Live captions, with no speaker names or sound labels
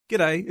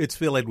G'day, it's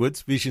Phil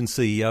Edwards, Vision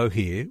CEO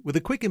here, with a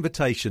quick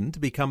invitation to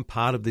become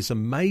part of this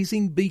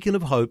amazing beacon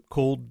of hope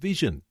called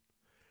Vision.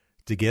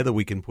 Together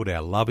we can put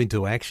our love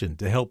into action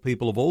to help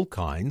people of all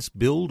kinds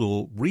build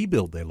or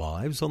rebuild their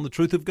lives on the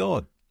truth of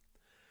God.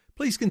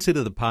 Please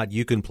consider the part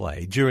you can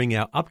play during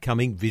our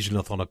upcoming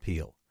Visionathon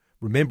appeal,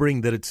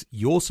 remembering that it's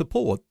your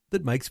support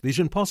that makes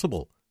Vision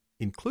possible,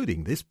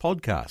 including this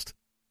podcast.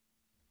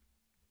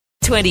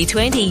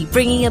 2020,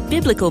 bringing a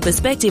biblical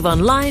perspective on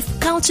life,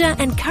 culture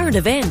and current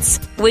events.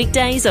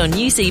 Weekdays on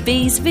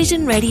UCB's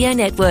Vision Radio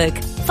Network.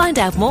 Find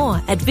out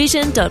more at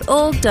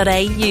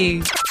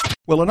vision.org.au.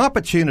 Well, an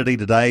opportunity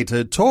today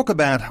to talk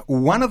about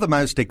one of the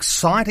most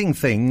exciting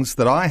things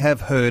that I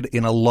have heard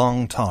in a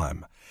long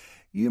time.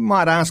 You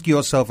might ask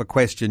yourself a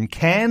question: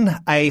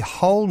 can a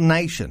whole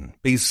nation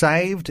be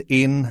saved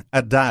in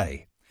a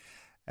day?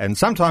 And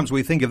sometimes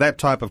we think of that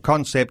type of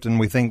concept and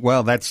we think,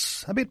 well,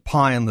 that's a bit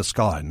pie in the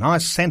sky,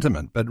 nice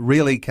sentiment, but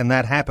really, can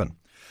that happen?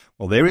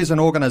 Well, there is an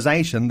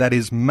organisation that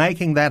is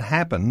making that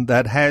happen,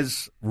 that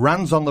has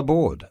runs on the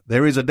board.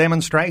 There is a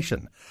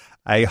demonstration,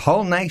 a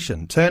whole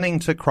nation turning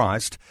to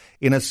Christ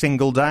in a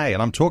single day.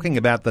 And I'm talking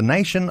about the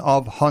nation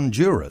of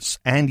Honduras.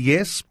 And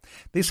yes,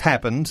 this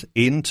happened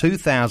in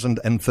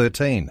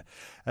 2013.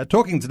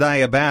 Talking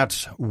today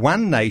about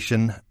One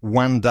Nation,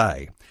 One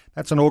Day.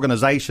 That's an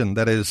organisation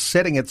that is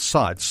setting its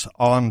sights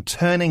on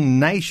turning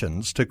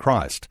nations to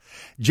Christ.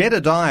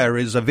 Jedediah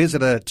is a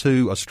visitor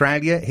to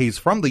Australia. He's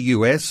from the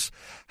US,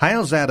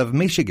 hails out of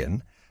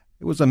Michigan.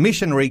 He was a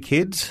missionary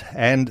kid,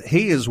 and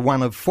he is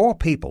one of 4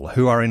 people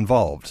who are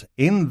involved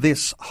in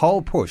this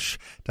whole push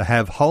to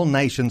have whole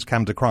nations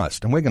come to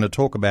Christ. And we're going to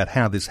talk about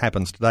how this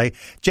happens today.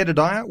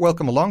 Jedediah,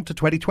 welcome along to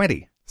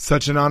 2020.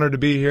 Such an honor to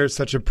be here,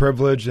 such a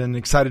privilege, and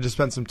excited to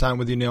spend some time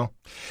with you, Neil.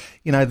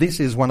 You know,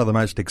 this is one of the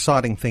most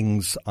exciting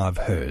things I've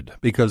heard,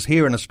 because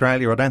here in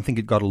Australia, I don't think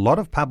it got a lot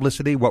of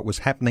publicity, what was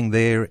happening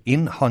there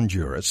in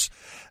Honduras.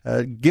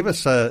 Give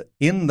us a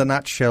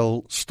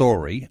in-the-nutshell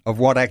story of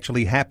what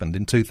actually happened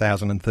in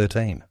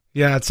 2013.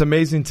 Yeah, it's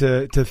amazing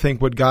to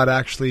think what God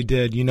actually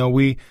did. You know,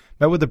 we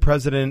met with the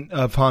president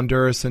of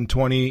Honduras in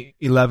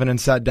 2011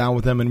 and sat down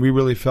with him, and we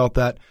really felt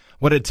that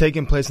what had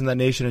taken place in that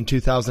nation in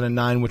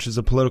 2009, which is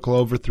a political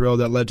overthrow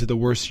that led to the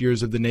worst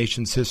years of the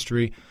nation's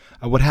history,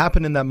 what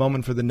happened in that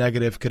moment for the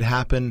negative could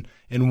happen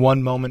in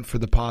one moment for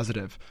the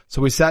positive.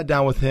 So we sat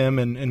down with him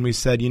and we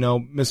said, you know,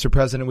 Mr.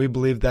 President, we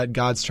believe that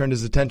God's turned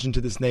his attention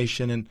to this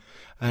nation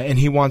and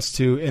he wants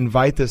to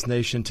invite this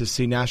nation to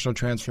see national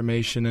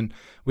transformation. And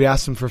we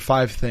asked him for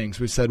 5 things.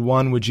 We said,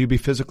 1, would you be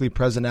physically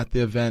present at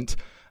the event?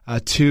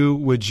 2,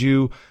 would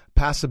you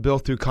pass a bill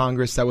through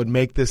Congress that would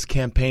make this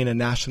campaign a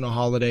national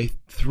holiday?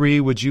 3,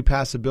 would you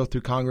pass a bill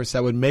through Congress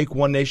that would make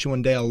One Nation,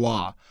 One Day a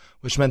law,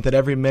 which meant that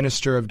every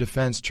minister of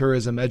defense,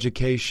 tourism,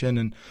 education,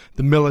 and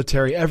the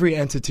military, every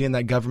entity in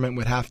that government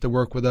would have to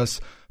work with us?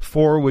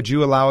 4, would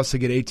you allow us to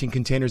get 18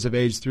 containers of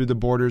AIDS through the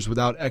borders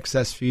without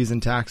excess fees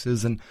and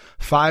taxes? And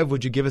 5,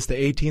 would you give us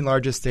the 18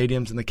 largest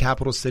stadiums in the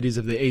capital cities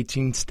of the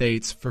 18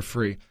 states for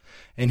free?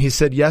 And he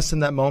said yes in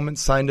that moment,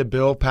 signed a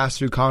bill, passed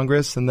through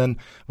Congress, and then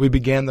we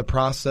began the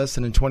process.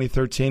 And in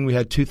 2013, we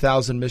had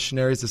 2,000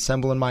 missionaries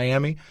assemble in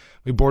Miami.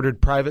 We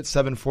boarded private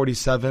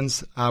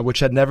 747s, which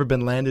had never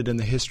been landed in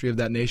the history of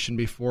that nation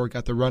before,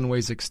 got the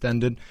runways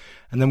extended.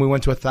 And then we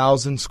went to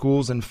 1,000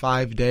 schools in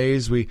 5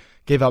 days. We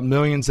gave out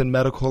millions in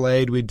medical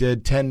aid. We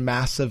did 10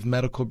 massive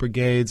medical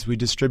brigades. We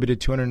distributed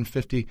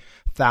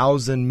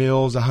 250,000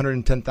 meals,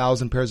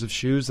 110,000 pairs of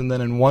shoes. And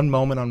then in one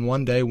moment, on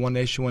one day, One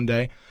Nation, One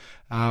Day,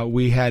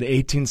 we had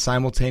 18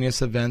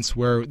 simultaneous events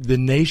where the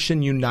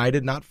nation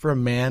united, not for a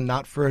man,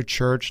 not for a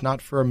church,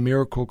 not for a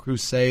miracle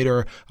crusade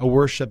or a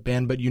worship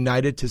band, but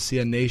united to see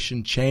a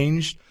nation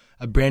changed,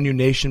 a brand new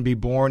nation be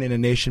born, and a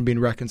nation being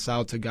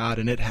reconciled to God,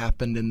 and it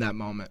happened in that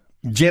moment.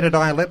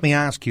 Jedediah, let me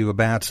ask you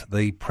about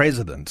the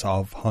president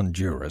of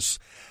Honduras.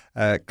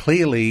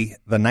 Clearly,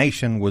 the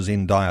nation was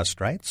in dire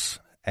straits,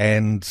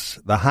 and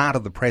the heart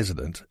of the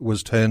president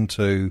was turned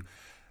to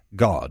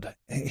God.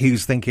 He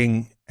was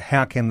thinking,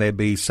 how can there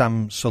be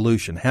some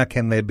solution? How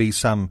can there be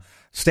some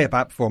step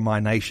up for my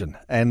nation?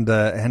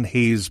 And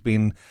he's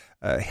been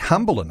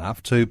humble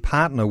enough to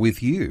partner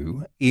with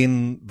you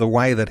in the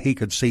way that he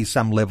could see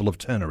some level of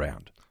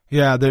turnaround.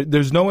 Yeah,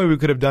 there's no way we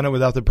could have done it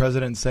without the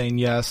president saying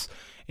yes.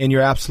 And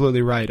you're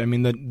absolutely right. I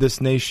mean, this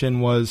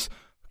nation was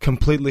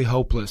completely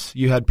hopeless.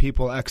 You had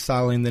people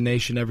exiling the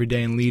nation every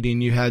day and leading.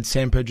 You had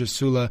San Pedro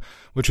Sula,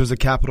 which was a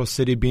capital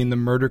city, being the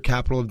murder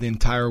capital of the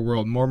entire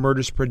world. More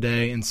murders per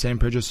day in San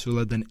Pedro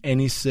Sula than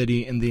any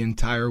city in the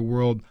entire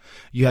world.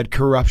 You had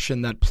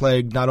corruption that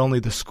plagued not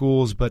only the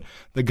schools, but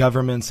the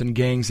governments and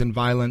gangs and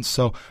violence.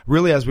 So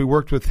really, as we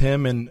worked with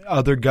him and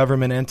other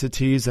government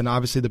entities and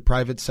obviously the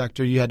private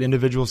sector, you had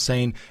individuals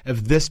saying,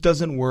 if this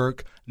doesn't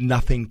work,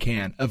 nothing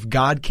can. If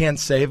God can't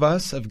save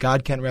us, if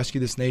God can't rescue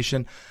this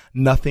nation,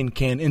 nothing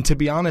can. And to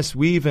be honest,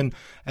 we even,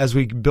 as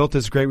we built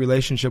this great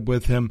relationship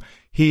with him,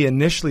 he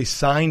initially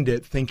signed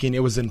it thinking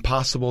it was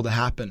impossible to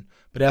happen.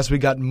 But as we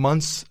got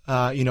months,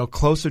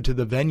 closer to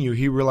the venue,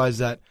 he realized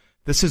that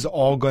this is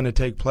all going to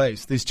take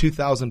place. These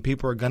 2,000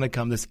 people are going to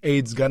come. This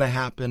aid's going to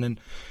happen. And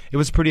it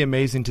was pretty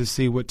amazing to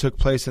see what took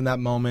place in that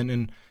moment.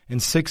 And in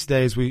 6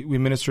 days, we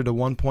ministered to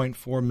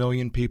 1.4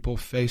 million people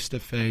face to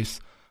face.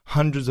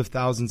 Hundreds of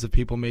thousands of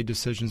people made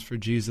decisions for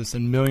Jesus,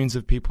 and millions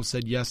of people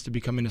said yes to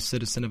becoming a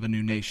citizen of a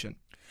new nation.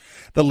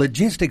 The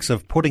logistics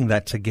of putting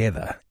that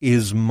together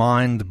is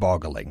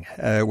mind-boggling.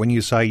 When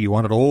you say you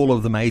wanted all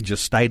of the major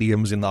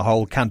stadiums in the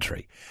whole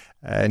country,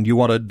 and you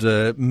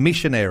wanted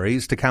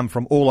missionaries to come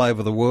from all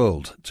over the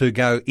world to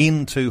go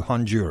into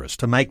Honduras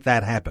to make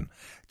that happen.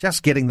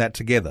 Just getting that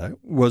together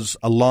was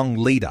a long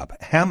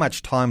lead-up. How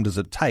much time does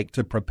it take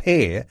to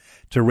prepare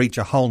to reach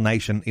a whole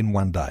nation in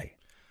one day?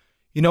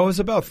 You know, it was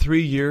about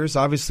 3 years.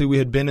 Obviously, we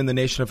had been in the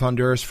nation of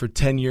Honduras for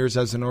 10 years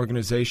as an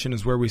organization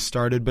is where we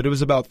started. But it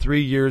was about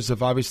 3 years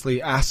of obviously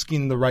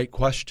asking the right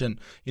question.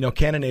 You know,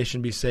 can a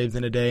nation be saved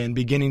in a day? And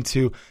beginning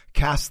to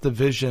cast the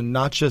vision,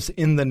 not just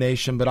in the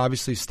nation, but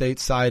obviously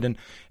stateside. And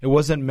it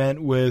wasn't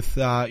meant with,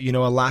 a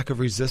lack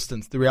of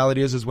resistance. The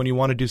reality is when you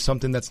want to do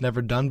something that's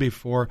never done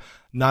before,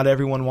 not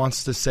everyone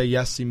wants to say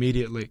yes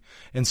immediately.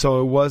 And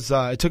so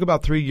it took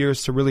about 3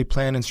 years to really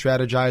plan and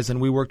strategize. And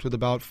we worked with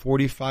about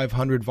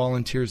 4,500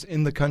 volunteers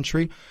in the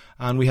country.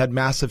 And we had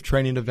massive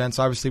training events.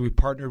 Obviously, we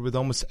partnered with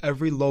almost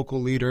every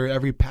local leader,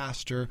 every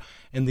pastor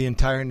in the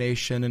entire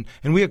nation.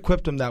 And we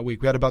equipped them that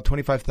week. We had about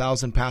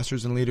 25,000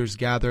 pastors and leaders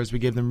gather as we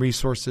gave them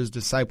resources,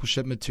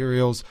 discipleship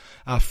materials,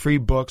 free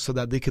books so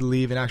that they could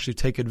leave and actually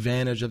take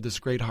advantage of this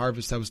great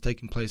harvest that was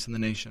taking place in the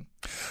nation.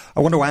 I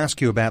want to ask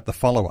you about the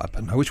follow-up,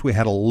 and I wish we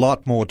had a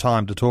lot more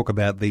time to talk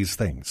about these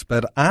things.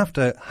 But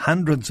after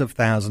hundreds of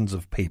thousands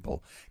of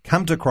people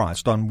come to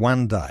Christ on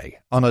one day,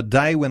 on a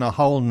day when a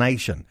whole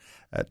nation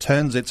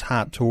turns its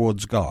heart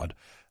towards God,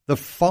 the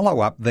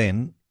follow-up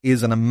then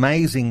is an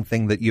amazing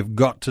thing that you've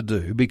got to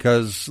do,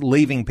 because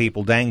leaving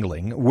people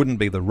dangling wouldn't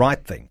be the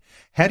right thing.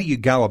 How do you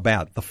go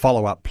about the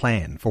follow-up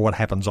plan for what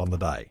happens on the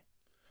day?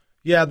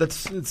 Yeah,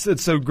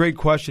 it's a great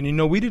question. You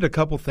know, we did a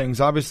couple things.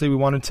 Obviously, we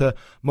wanted to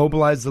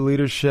mobilize the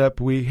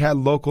leadership. We had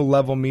local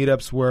level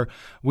meetups where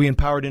we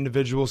empowered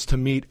individuals to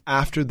meet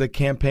after the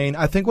campaign.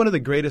 I think one of the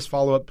greatest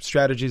follow-up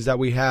strategies that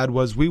we had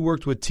was we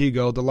worked with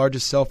Tigo, the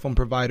largest cell phone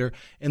provider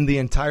in the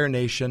entire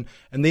nation,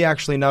 and they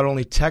actually not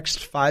only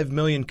text 5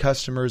 million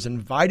customers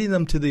inviting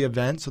them to the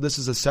event, so this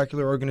is a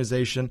secular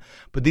organization,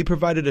 but they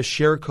provided a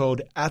share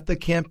code at the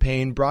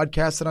campaign,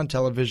 broadcasted on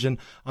television,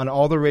 on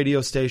all the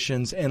radio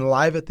stations, and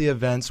live at the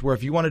events, where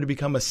if you wanted to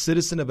become a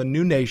citizen of a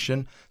new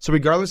nation, so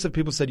regardless if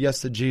people said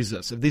yes to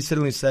Jesus, if they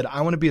suddenly said,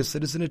 I want to be a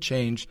citizen of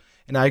change,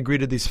 and I agree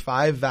to these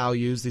 5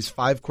 values, these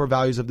 5 core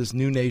values of this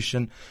new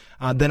nation,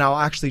 then I'll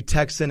actually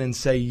text in and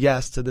say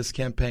yes to this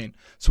campaign.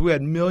 So we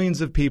had millions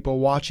of people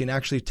watching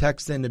actually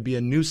text in to be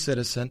a new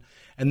citizen,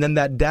 and then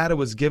that data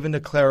was given to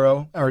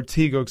Tigo,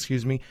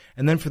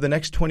 and then for the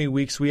next 20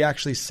 weeks, we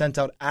actually sent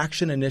out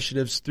action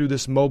initiatives through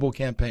this mobile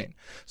campaign.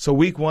 So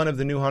week 1 of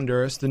the New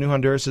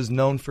Honduras is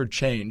known for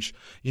change.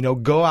 You know,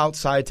 go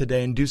outside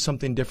today and do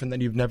something different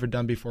than you've never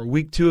done before.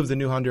 Week 2 of the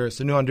New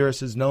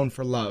Honduras is known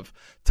for love.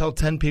 Tell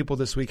 10 people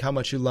this week how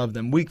much you love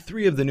them. Week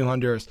 3 of the New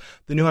Honduras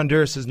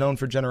is known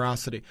for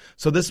generosity.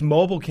 So this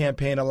mobile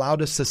campaign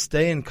allowed us to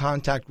stay in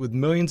contact with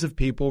millions of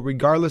people,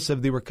 regardless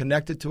if they were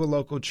connected to a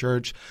local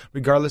church,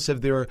 regardless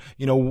if they were,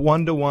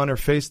 one-to-one or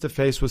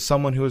face-to-face with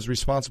someone who was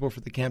responsible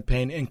for the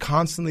campaign, and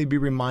constantly be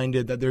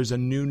reminded that there's a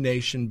new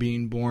nation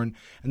being born.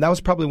 And that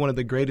was probably one of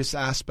the greatest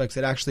aspects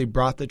that actually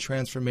brought the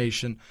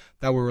transformation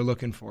that we were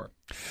looking for.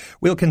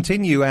 We'll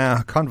continue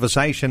our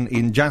conversation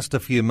in just a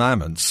few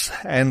moments.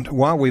 And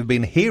while we've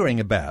been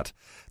hearing about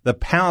the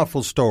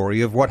powerful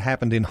story of what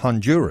happened in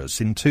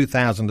Honduras in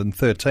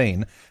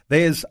 2013,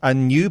 there's a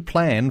new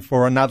plan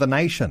for another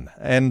nation,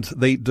 and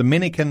the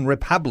Dominican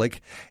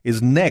Republic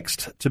is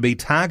next to be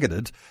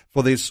targeted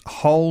for this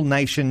whole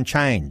nation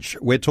change.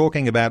 We're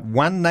talking about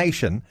one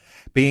nation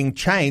being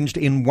changed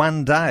in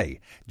one day.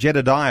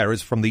 Jedediah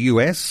is from the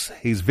US.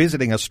 He's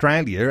visiting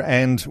Australia,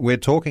 and we're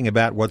talking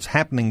about what's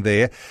happening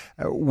there.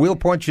 We'll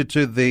point you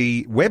to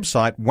the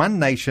website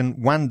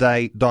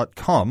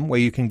onenationoneday.com, where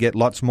you can get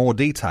lots more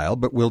detail,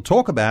 but we'll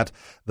talk about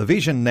the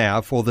vision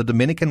now for the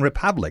Dominican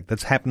Republic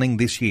that's happening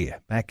this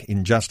year, back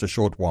in just a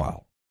short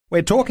while.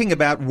 We're talking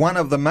about one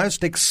of the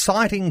most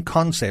exciting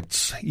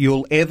concepts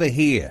you'll ever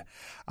hear.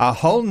 A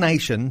whole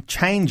nation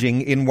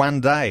changing in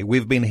one day.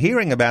 We've been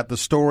hearing about the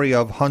story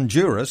of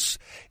Honduras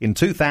in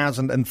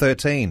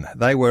 2013.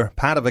 They were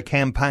part of a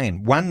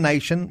campaign, One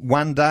Nation,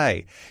 One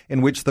Day,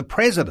 in which the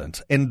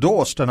president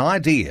endorsed an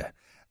idea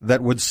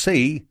that would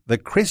see the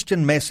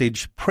Christian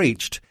message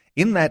preached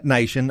in that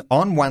nation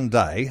on one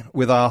day,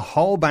 with a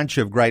whole bunch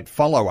of great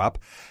follow-up.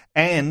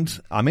 And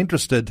I'm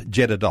interested,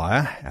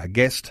 Jedediah, our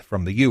guest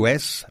from the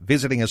US,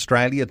 visiting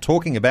Australia,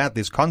 talking about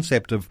this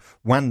concept of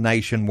one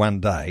nation, one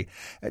day.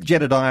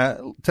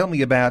 Jedediah, tell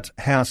me about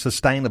how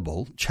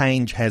sustainable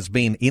change has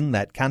been in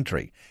that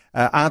country.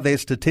 Are there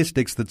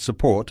statistics that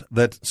support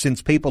that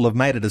since people have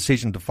made a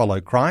decision to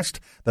follow Christ,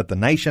 that the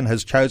nation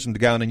has chosen to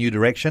go in a new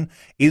direction?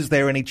 Is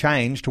there any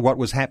change to what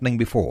was happening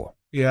before?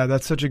 Yeah,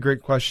 that's such a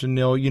great question,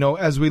 Neil. You know,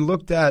 as we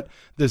looked at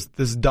this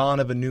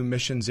dawn of a new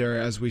missions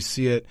era, as we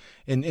see it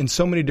in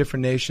so many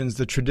different nations,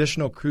 the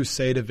traditional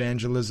crusade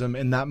evangelism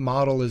and that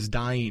model is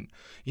dying.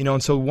 You know,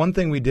 and so one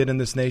thing we did in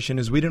this nation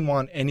is we didn't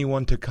want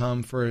anyone to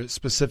come for a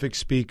specific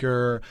speaker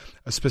or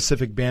a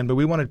specific band, but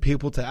we wanted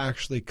people to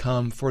actually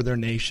come for their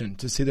nation,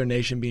 to see their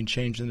nation being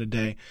changed in a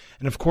day.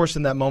 And of course,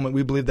 in that moment,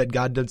 we believed that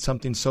God did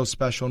something so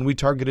special, and we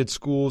targeted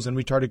schools, and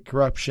we targeted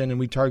corruption, and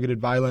we targeted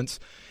violence.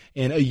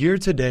 And a year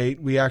to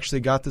date, we actually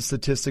got the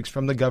statistics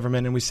from the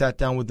government, and we sat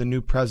down with the new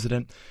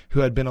president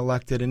who had been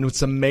elected. And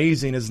what's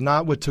amazing is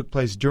not what took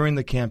place during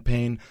the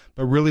campaign,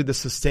 but really the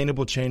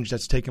sustainable change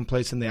that's taken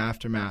place in the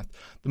aftermath.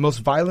 The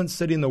most violent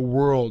city in the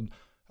world,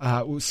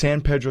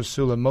 San Pedro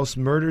Sula, most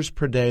murders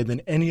per day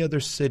than any other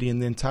city in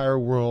the entire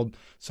world,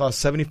 saw a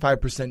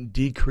 75%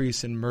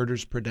 decrease in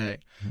murders per day.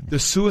 The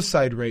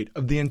suicide rate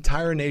of the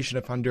entire nation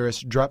of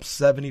Honduras dropped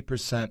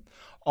 70%.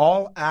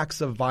 All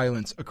acts of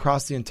violence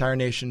across the entire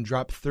nation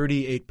dropped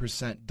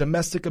 38%.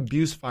 Domestic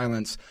abuse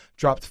violence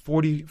dropped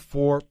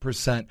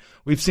 44%.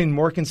 We've seen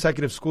more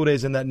consecutive school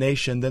days in that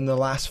nation than the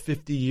last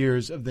 50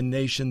 years of the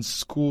nation's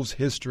school's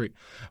history.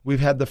 We've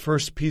had the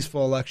first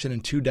peaceful election in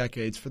 2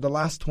 decades. For the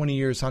last 20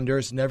 years,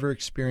 Honduras never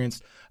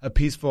experienced a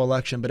peaceful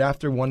election, but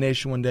after One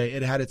Nation, One Day,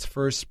 it had its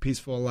first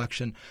peaceful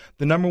election.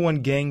 The number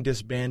one gang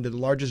disbanded, the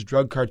largest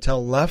drug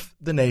cartel left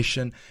the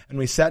nation, and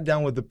we sat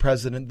down with the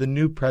president, the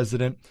new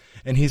president,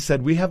 and he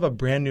said, we have a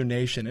brand new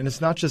nation. And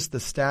it's not just the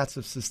stats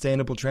of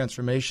sustainable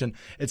transformation.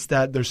 It's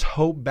that there's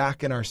hope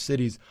back in our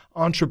cities.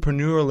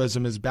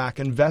 Entrepreneurialism is back.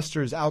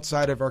 Investors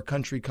outside of our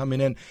country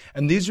coming in.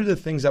 And these are the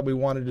things that we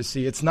wanted to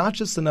see. It's not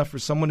just enough for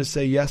someone to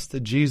say yes to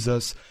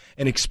Jesus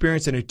and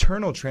experience an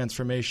eternal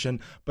transformation,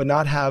 but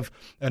not have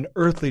an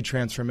earthly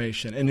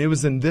transformation. And it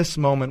was in this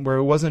moment where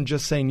it wasn't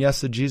just saying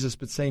yes to Jesus,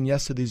 but saying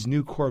yes to these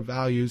new core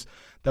values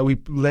that we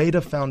laid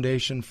a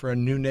foundation for a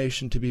new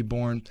nation to be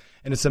born.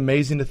 And it's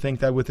amazing to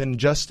think that within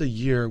just a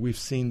year, we've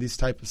seen these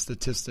type of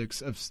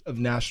statistics of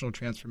national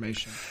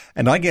transformation.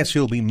 And I guess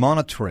you'll be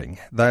monitoring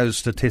those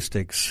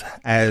statistics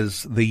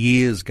as the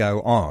years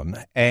go on,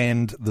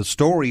 and the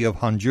story of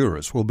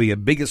Honduras will be a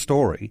bigger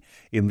story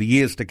in the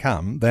years to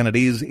come than it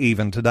is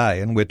even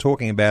today. And we're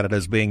talking about it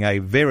as being a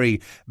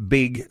very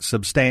big,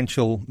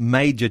 substantial,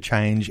 major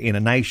change in a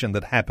nation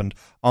that happened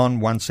on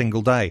one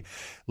single day.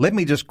 Let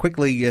me just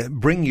quickly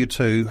bring you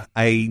to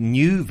a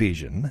new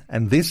vision,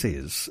 and this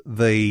is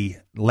the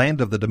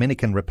land of the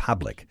Dominican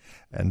Republic.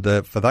 And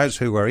for those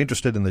who are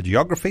interested in the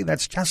geography,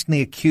 that's just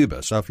near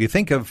Cuba. So if you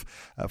think of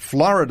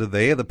Florida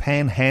there, the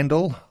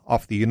panhandle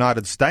off the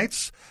United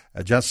States,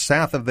 just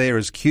south of there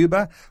is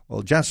Cuba.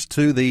 Well, just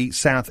to the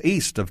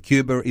southeast of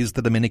Cuba is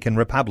the Dominican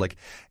Republic.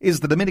 Is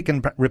the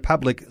Dominican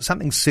Republic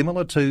something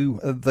similar to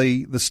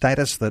the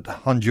status that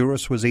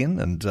Honduras was in?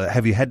 And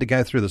have you had to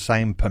go through the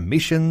same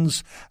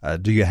permissions?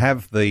 Do you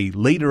have the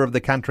leader of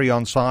the country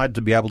on side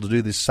to be able to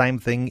do this same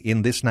thing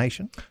in this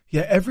nation?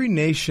 Yeah, every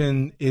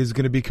nation is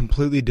going to be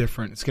completely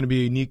different. It's going to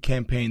be a unique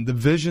campaign. The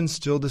vision's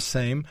still the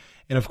same.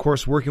 And of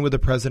course, working with the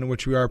president,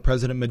 which we are,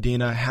 President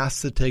Medina, has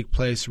to take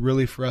place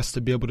really for us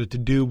to be able to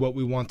do what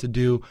we want to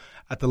do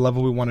at the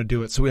level we want to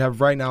do it. So we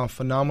have right now a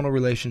phenomenal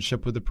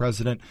relationship with the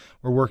president.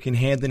 We're working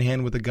hand in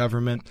hand with the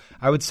government.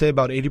 I would say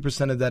about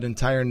 80% of that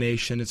entire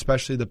nation,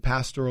 especially the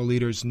pastoral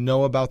leaders,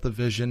 know about the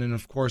vision. And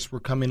of course,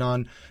 we're coming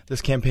on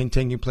this campaign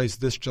taking place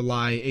this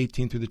July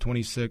 18th through the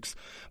 26th.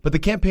 But the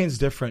campaign's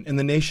different, and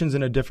the nation's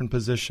in a different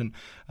position.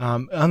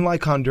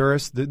 Unlike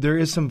Honduras, there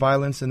is some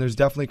violence and there's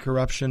definitely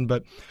corruption,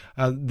 but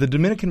the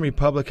Dominican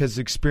Republic has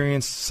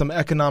experienced some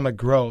economic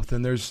growth,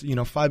 and there's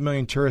 5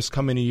 million tourists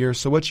coming a year.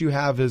 So what you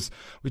have is,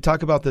 we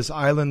talk about this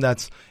island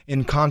that's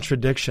in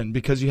contradiction,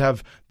 because you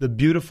have the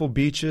beautiful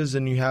beaches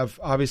and you have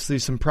obviously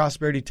some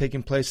prosperity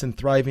taking place in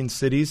thriving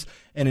cities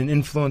and an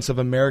influence of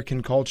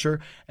American culture.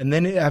 And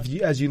then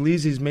as you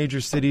leave these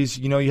major cities,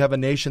 you have a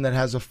nation that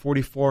has a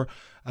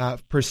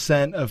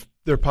 44% of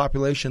their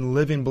population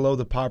living below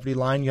the poverty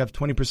line. You have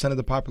 20% of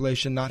the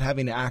population not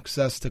having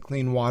access to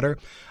clean water.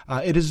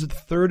 It is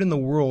third in the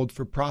world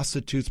for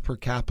prostitutes per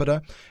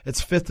capita.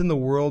 It's fifth in the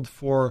world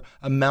for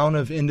amount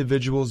of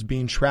individuals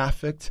being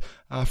trafficked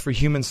for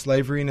human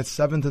slavery, and it's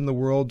seventh in the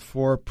world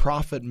for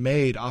profit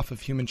made off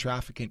of human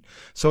trafficking.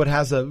 So it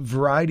has a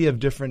variety of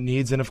different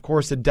needs, and of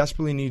course it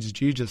desperately needs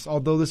Jesus.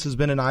 Although this has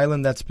been an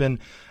island that's been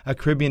a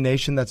Caribbean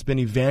nation that's been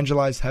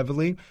evangelized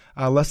heavily,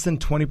 less than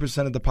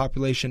 20% of the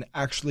population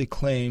actually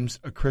claims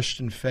a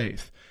Christian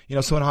faith.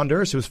 So in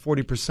Honduras it was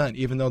 40%,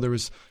 even though there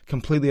was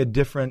completely a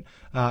different,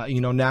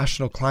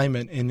 national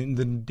climate. And in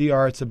the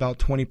DR it's about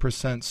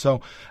 20%.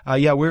 So,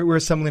 we're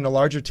assembling a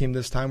larger team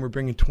this time. We're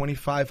bringing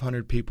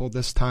 2,500 people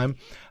this time.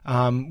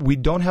 We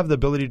don't have the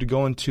ability to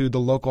go into the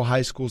local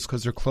high schools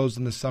because they're closed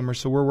in the summer.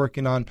 So we're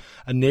working on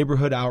a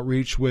neighborhood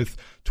outreach with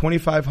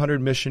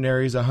 2,500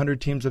 missionaries,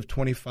 100 teams of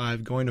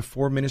 25, going to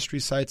 4 ministry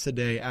sites a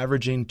day,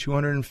 averaging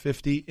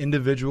 250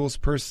 individuals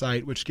per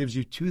site, which gives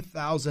you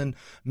 2,000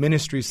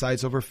 ministry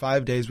sites over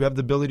 5 days. We have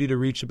the ability to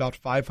reach about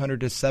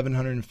 500 to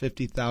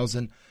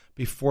 750,000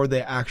 before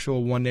the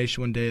actual One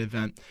Nation, One Day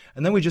event.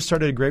 And then we just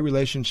started a great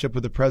relationship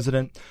with the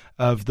president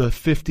of the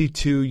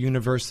 52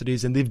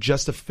 universities, and they've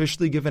just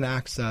officially given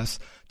access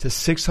to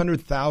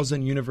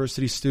 600,000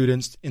 university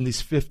students in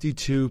these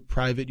 52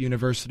 private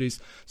universities.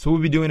 So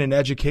we'll be doing an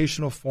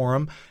educational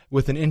forum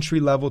with an entry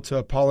level to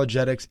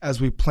apologetics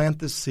as we plant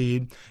the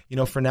seed,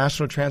 for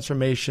national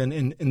transformation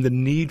in the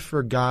need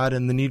for God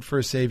and the need for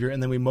a Savior.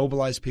 And then we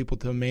mobilize people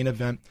to a main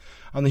event.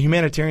 On the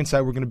humanitarian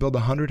side, we're going to build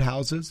 100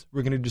 houses.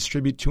 We're going to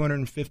distribute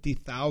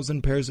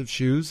 250,000 pairs of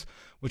shoes,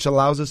 which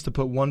allows us to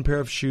put one pair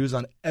of shoes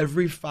on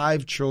every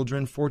 5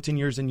 children 14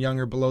 years and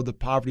younger below the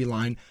poverty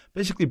line,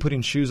 basically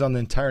putting shoes on the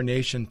entire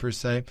nation per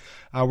se.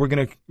 We're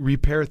going to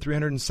repair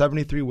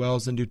 373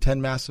 wells and do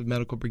 10 massive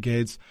medical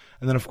brigades.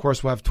 And then, of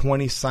course, we'll have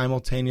 20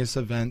 simultaneous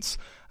events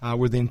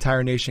where the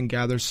entire nation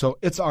gathers. So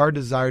it's our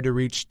desire to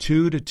reach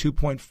 2 to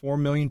 2.4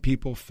 million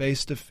people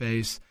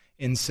face-to-face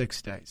in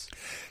 6 days.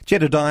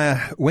 Jedediah,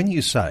 when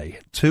you say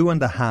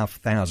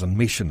 2,500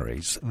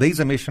 missionaries,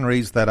 these are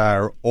missionaries that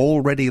are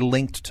already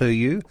linked to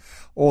you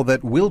or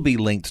that will be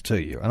linked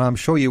to you. And I'm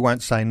sure you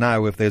won't say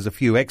no if there's a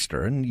few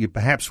extra, and you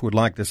perhaps would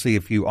like to see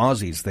a few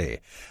Aussies there.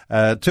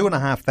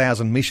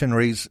 2,500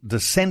 missionaries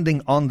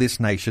descending on this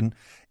nation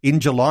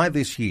in July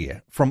this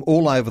year from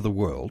all over the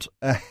world.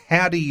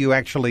 How do you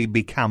actually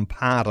become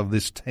part of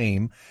this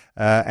team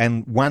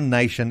and One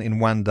Nation in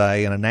One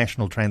Day and a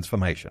national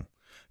transformation?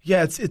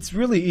 Yeah, it's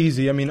really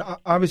easy. I mean,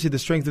 obviously the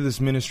strength of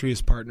this ministry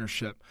is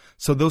partnership.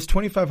 So those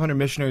 2,500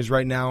 missionaries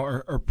right now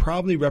are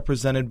probably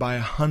represented by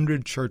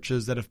 100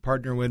 churches that have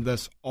partnered with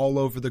us all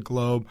over the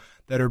globe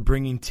that are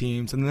bringing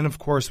teams. And then, of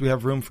course, we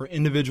have room for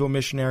individual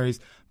missionaries,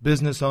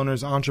 business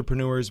owners,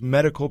 entrepreneurs,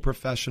 medical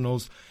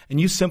professionals. And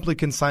you simply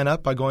can sign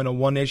up by going to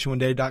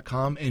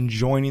onenationoneday.com and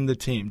joining the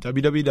team,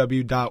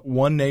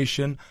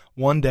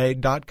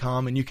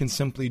 www.onenationoneday.com, and you can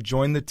simply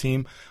join the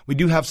team. We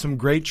do have some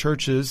great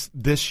churches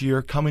this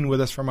year coming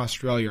with us from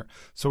Australia.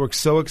 So we're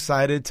so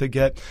excited to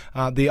get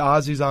the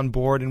Aussies on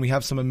board, and we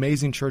have some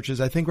amazing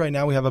churches. I think right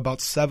now we have about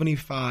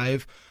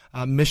 75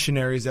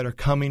 missionaries that are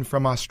coming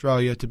from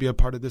Australia to be a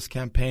part of this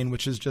campaign,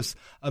 which is just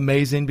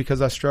amazing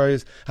because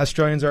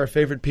Australians are our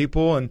favorite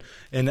people, and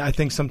I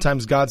think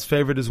sometimes God's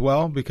favorite as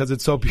well because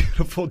it's so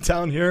beautiful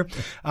down here.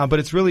 But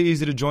it's really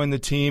easy to join the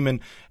team, and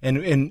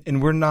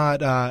we're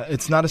not.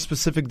 It's not a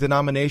specific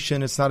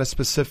denomination. It's not a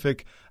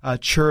specific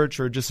church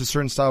or just a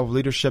certain style of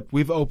leadership.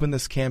 We've opened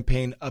this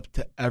campaign up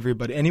to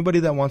everybody.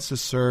 Anybody that wants to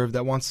serve,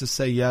 that wants to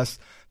say yes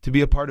to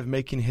be a part of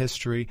making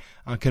history,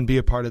 can be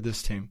a part of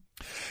this team.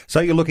 So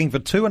you're looking for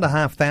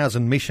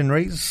 2,500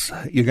 missionaries.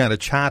 You're going to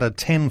charter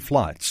 10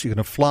 flights. You're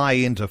going to fly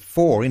into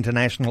 4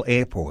 international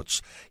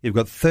airports. You've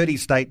got 30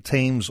 state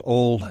teams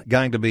all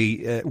going to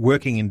be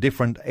working in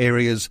different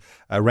areas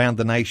around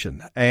the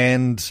nation,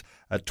 and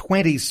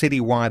 20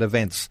 citywide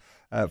events.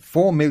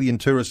 4 million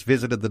tourists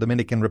visited the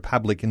Dominican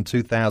Republic in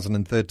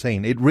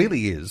 2013. It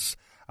really is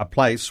a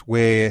place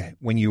where,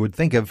 when you would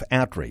think of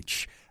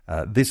outreach,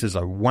 this is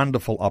a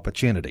wonderful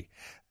opportunity.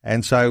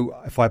 And so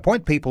if I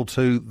point people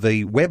to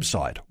the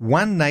website,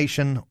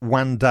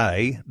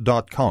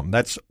 onenationoneday.com,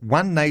 that's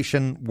One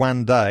Nation,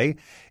 One Day.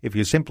 If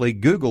you simply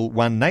Google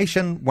One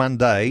Nation, One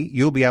Day,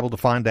 you'll be able to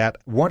find out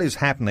what is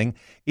happening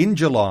in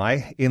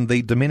July in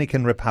the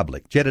Dominican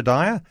Republic.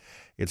 Jedediah,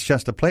 it's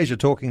just a pleasure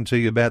talking to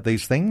you about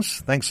these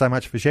things. Thanks so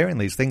much for sharing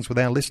these things with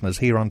our listeners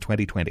here on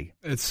 2020.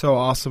 It's so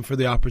awesome for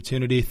the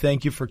opportunity.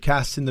 Thank you for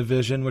casting the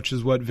vision, which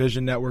is what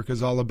Vision Network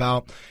is all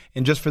about.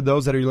 And just for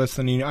those that are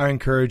listening, I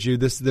encourage you,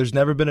 there's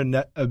never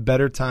been a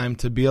better time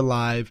to be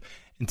alive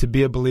and to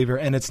be a believer,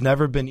 and it's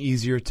never been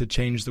easier to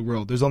change the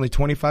world. There's only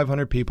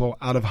 2,500 people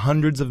out of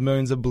hundreds of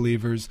millions of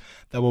believers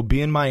that will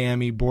be in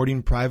Miami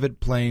boarding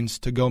private planes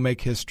to go make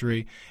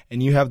history,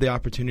 and you have the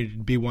opportunity to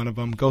be one of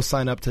them. Go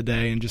sign up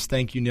today, and just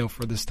thank you, Neil,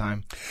 for this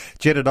time.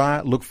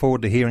 Jedediah, look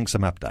forward to hearing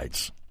some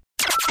updates.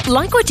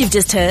 Like what you've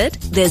just heard?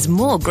 There's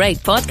more great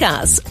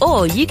podcasts,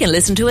 or you can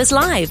listen to us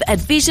live at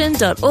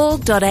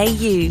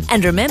vision.org.au.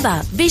 And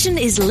remember, Vision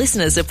is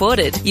listener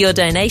supported. Your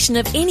donation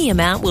of any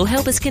amount will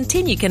help us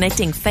continue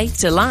connecting faith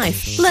to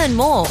life. Learn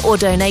more or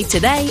donate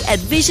today at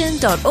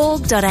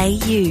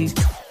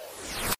vision.org.au.